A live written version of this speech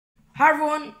Hi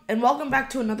everyone, and welcome back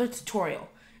to another tutorial.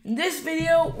 In this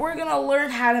video, we're gonna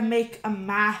learn how to make a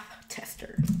math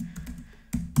tester.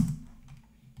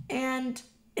 And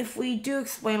if we do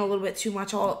explain a little bit too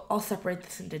much, I'll separate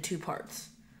this into two parts.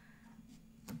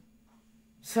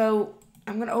 So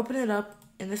I'm gonna open it up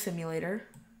in the simulator,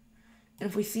 and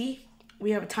if we see,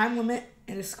 we have a time limit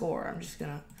and a score. I'm just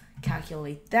gonna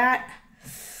calculate that.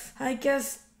 I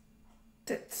guess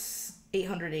that's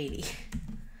 880.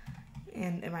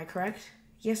 And am I correct?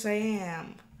 Yes, I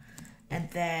am. And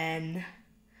then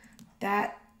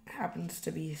that happens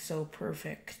to be so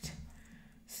perfect.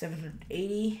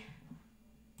 780.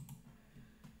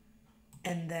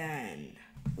 And then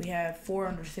we have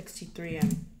 463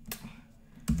 and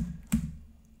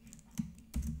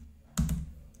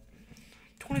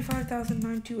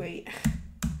 25,928.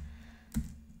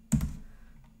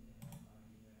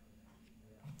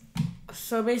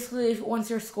 So basically, once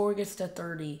your score gets to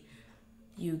 30,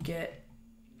 you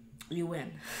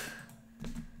win.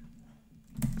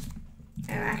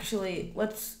 And actually,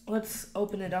 let's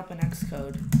open it up in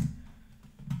Xcode.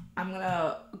 I'm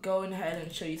gonna go ahead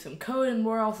and show you some code, and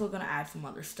we're also gonna add some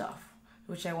other stuff,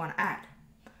 which I want to add.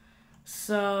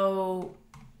 So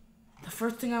the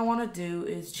first thing I want to do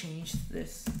is change the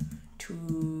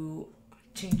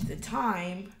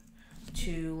time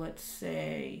to, let's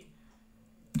say,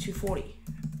 240.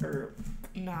 Or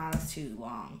nah, that's too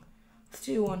long. Let's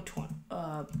do 120.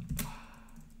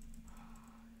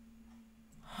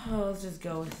 Let's just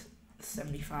go with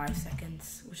 75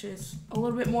 seconds, which is a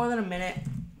little bit more than a minute.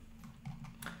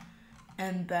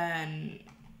 And then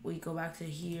we go back to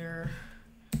here.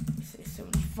 We say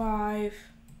 75.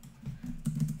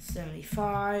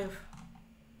 75.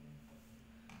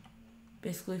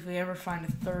 Basically, if we ever find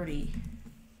a 30.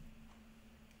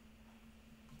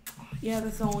 Yeah,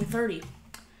 that's only 30.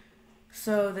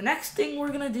 So the next thing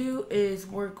we're gonna do is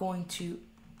I'm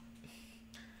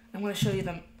gonna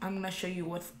show you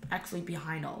what's actually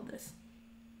behind all of this.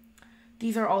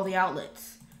 These are all the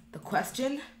outlets: the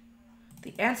question,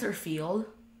 the answer field,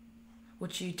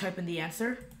 which you type in the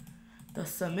answer, the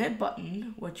submit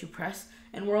button, which you press,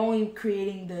 and we're only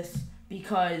creating this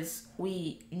because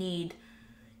we need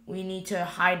to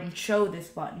hide and show this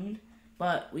button,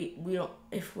 but we don't.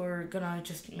 If we're gonna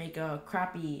just make a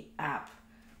crappy app,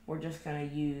 we're just gonna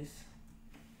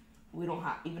we don't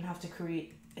even have to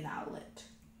create an outlet.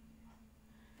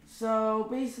 So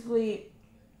basically,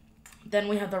 then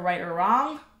we have the right or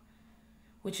wrong,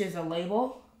 which is a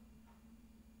label.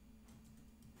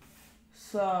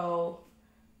 So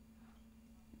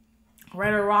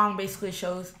right or wrong basically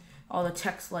shows all the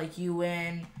text like you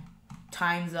win,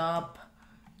 time's up,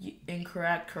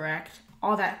 incorrect, correct,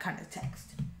 all that kind of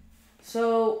text.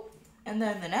 So, and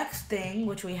then the next thing,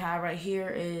 which we have right here,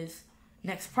 is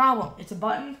next problem. It's a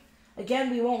button. Again,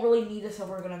 we won't really need this if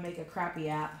we're going to make a crappy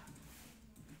app,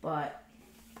 but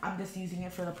I'm just using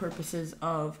it for the purposes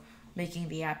of making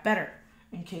the app better.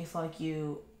 In case like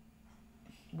you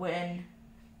win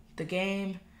the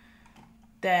game,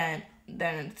 then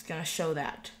it's going to show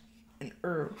that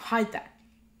or hide that.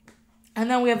 And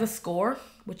then we have the score,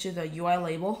 which is a UI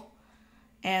label.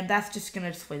 And that's just going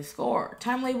to display the score.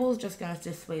 Time label is just going to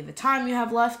display the time you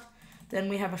have left. Then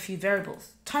we have a few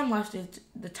variables. Time left is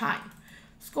the time.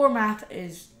 Score math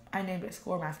is, I named it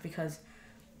score math because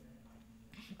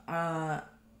I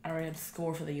already had the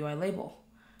score for the UI label.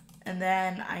 And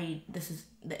then this is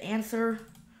the answer,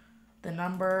 the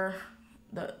number,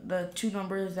 the two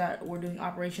numbers that we're doing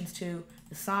operations to,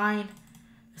 the sign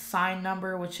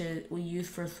number, which we use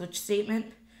for a switch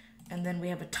statement. And then we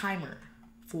have a timer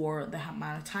for the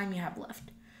amount of time you have left.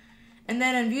 And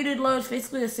then in viewed load, it's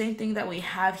basically the same thing that we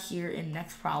have here in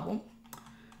next problem.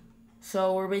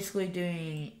 So we're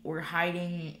basically we're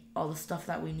hiding all the stuff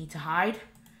that we need to hide.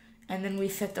 And then we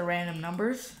set the random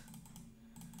numbers.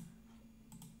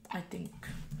 I think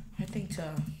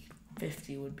to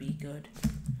 50 would be good.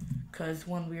 Because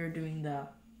when we were doing the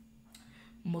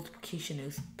multiplication, it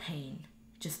was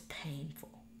just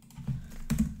painful.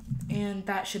 And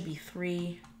that should be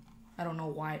 3. I don't know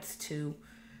why it's 2.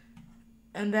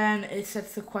 And then it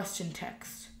sets the question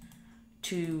text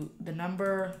to the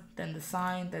number, then the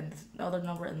sign, then the other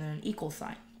number, and then an equal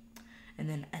sign. And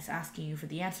then it's asking you for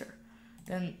the answer.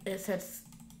 Then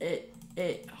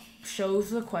it shows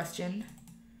the question,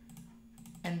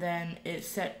 and then it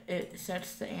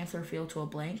sets the answer field to a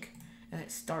blank, and it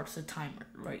starts the timer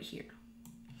right here.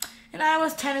 And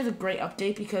iOS 10 is a great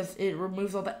update because it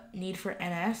removes all the need for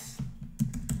NS.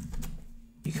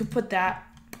 You could put that,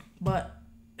 but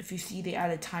if you see they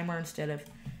added timer instead of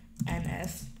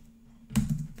NS,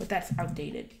 but that's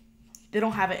outdated. They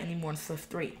don't have it anymore in Swift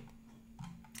 3.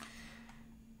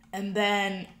 And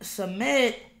then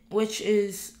submit, which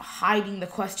is hiding the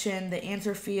question, the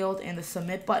answer field, and the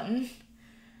submit button.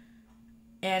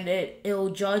 And it'll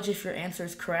judge if your answer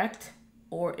is correct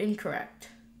or incorrect.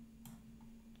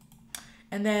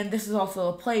 And then this is also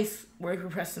a place where if you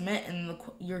press submit and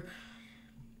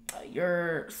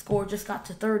your score just got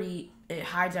to 30, it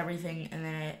hides everything and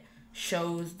then it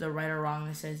shows the right or wrong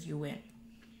and it says you win.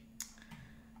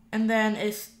 And then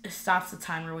it stops the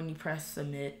timer when you press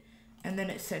submit, and then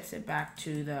it sets it back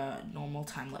to the normal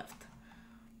time left.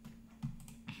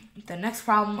 The next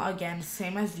problem, again,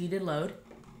 same as you did load.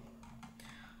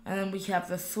 And then we have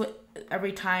the switch.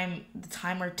 Every time the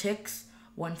timer ticks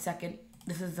 1 second,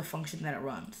 this is the function that it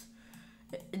runs.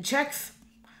 It checks,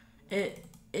 it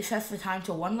sets the time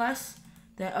to 1 less,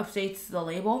 then updates the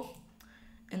label,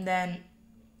 and then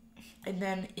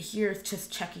here it's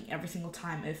just checking every single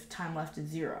time if time left is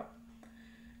 0.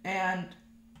 And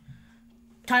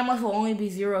time left will only be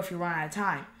 0 if you run out of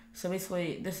time. So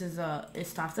basically, this is it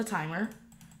stops the timer,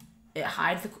 it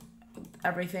hides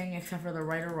everything except for the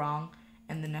right or wrong,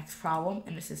 and the next problem,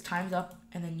 and it says time's up,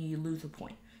 and then you lose a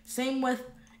point. Same with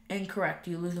incorrect,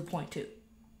 you lose a point too.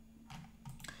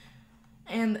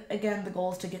 And again, the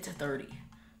goal is to get to 30.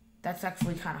 That's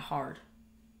actually kind of hard.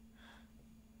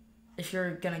 If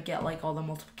you're gonna get like all the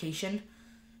multiplication,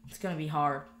 it's gonna be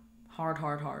hard.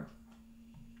 Hard.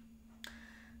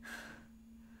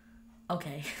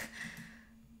 Okay.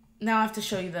 Now I have to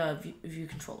show you the view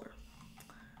controller.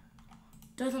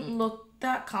 Doesn't look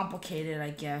that complicated,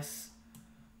 I guess.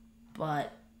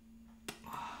 But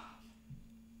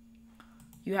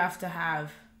you have to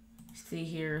have, see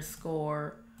here,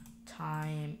 score,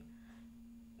 time.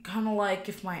 Kind of like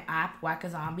if my app,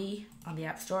 Whack-A-Zombie, on the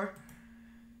App Store,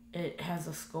 it has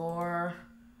a score,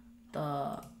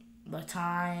 the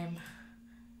time,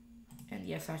 and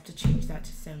yes, I have to change that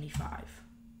to 75.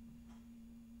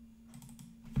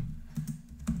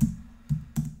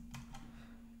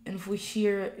 And if we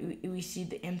see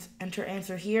the enter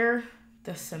answer here,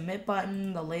 the submit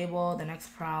button, the label, the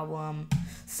next problem,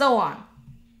 so on.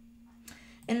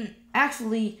 And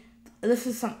actually, this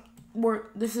is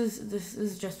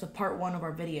just a part 1 of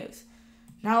our videos.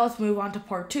 Now let's move on to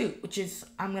part 2, which is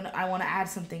I want to add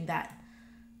something that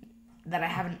I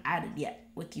haven't added yet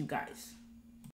with you guys.